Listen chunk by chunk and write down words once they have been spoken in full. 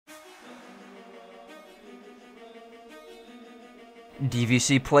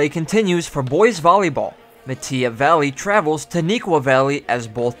DVC play continues for boys volleyball. Metea Valley travels to Neuqua Valley as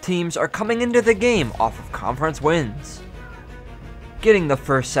both teams are coming into the game off of conference wins. Getting the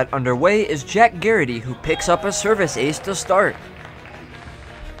first set underway is Jack Gerrity, who picks up a service ace to start.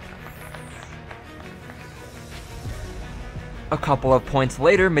 A couple of points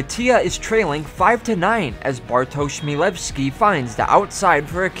later, Metea is trailing 5-9 as Bartosz Chmielewski finds the outside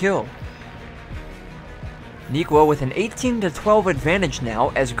for a kill. Neuqua with an 18-12 advantage now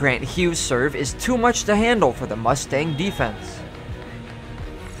as Grant Hughes' serve is too much to handle for the Mustang defense.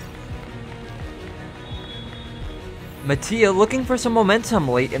 Metea looking for some momentum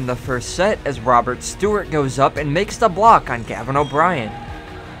late in the first set as Robert Stewart goes up and makes the block on Gavin O'Brien.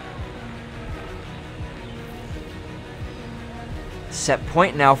 Set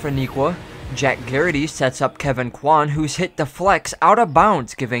point now for Neuqua. Jack Gerrity sets up Kevin Kwon, who's hit deflects out of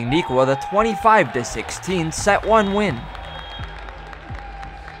bounds, giving Neuqua the 25-16 set 1 win.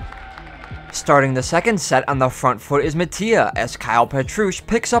 Starting the second set on the front foot is Metea as Kyle Petrusch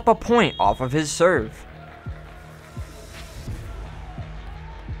picks up a point off of his serve.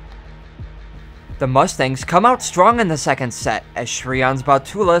 The Mustangs come out strong in the second set as Shriyans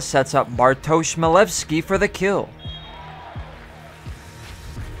Battula sets up Bartosz Chmielewski for the kill.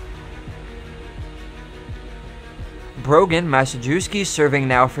 Brogan Masajewski serving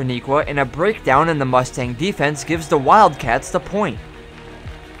now for Neuqua, and a breakdown in the Mustang defense gives the Wildcats the point.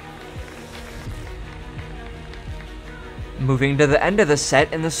 Moving to the end of the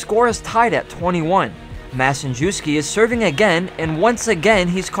set, and the score is tied at 21. Masajewski is serving again, and once again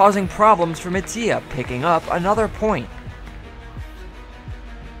he's causing problems for Metea, picking up another point.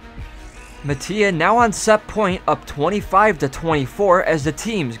 Metea now on set point, up 25-24 as the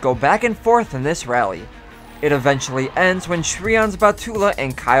teams go back and forth in this rally. It eventually ends when Shriyans Battula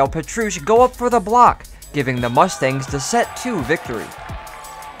and Kyle Petrusch go up for the block, giving the Mustangs the set 2 victory.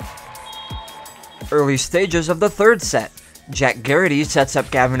 Early stages of the third set. Jack Gerrity sets up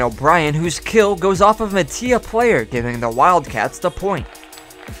Gavin O'Brien, whose kill goes off of Metea player, giving the Wildcats the point.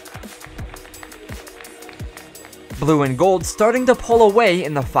 Blue and gold starting to pull away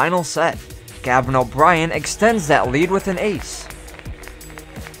in the final set. Gavin O'Brien extends that lead with an ace.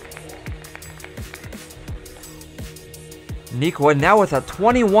 Neuqua now with a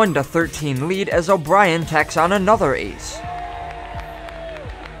 21-13 lead as O'Brien tacks on another ace.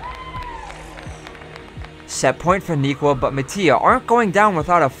 Set point for Neuqua, but Metea aren't going down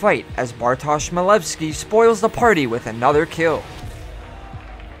without a fight as Bartosz Chmielewski spoils the party with another kill.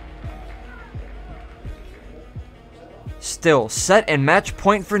 Still set and match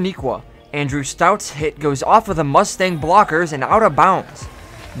point for Neuqua. Andrew Stout's hit goes off of the Mustang blockers and out of bounds.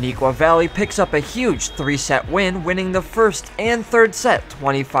 Neuqua Valley picks up a huge 3-set win, winning the first and third set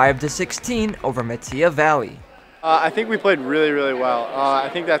 25-16 over Metea Valley. I think we played really, really well. I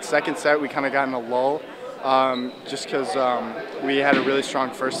think that second set we kind of got in a lull just because we had a really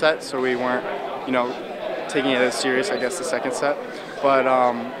strong first set, so we weren't, taking it as serious, I guess, the second set. But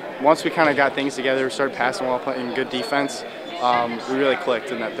once we kind of got things together, we started passing well, playing good defense. We really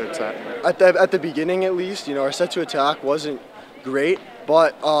clicked in that third set. At the beginning, at least, our set to attack wasn't great,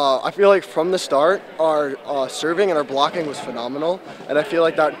 but I feel like from the start, our serving and our blocking was phenomenal, and I feel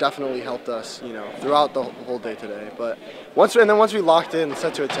like that definitely helped us, throughout the whole day today. But once we locked in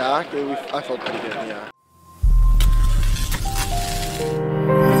set to attack, I felt pretty good. Yeah.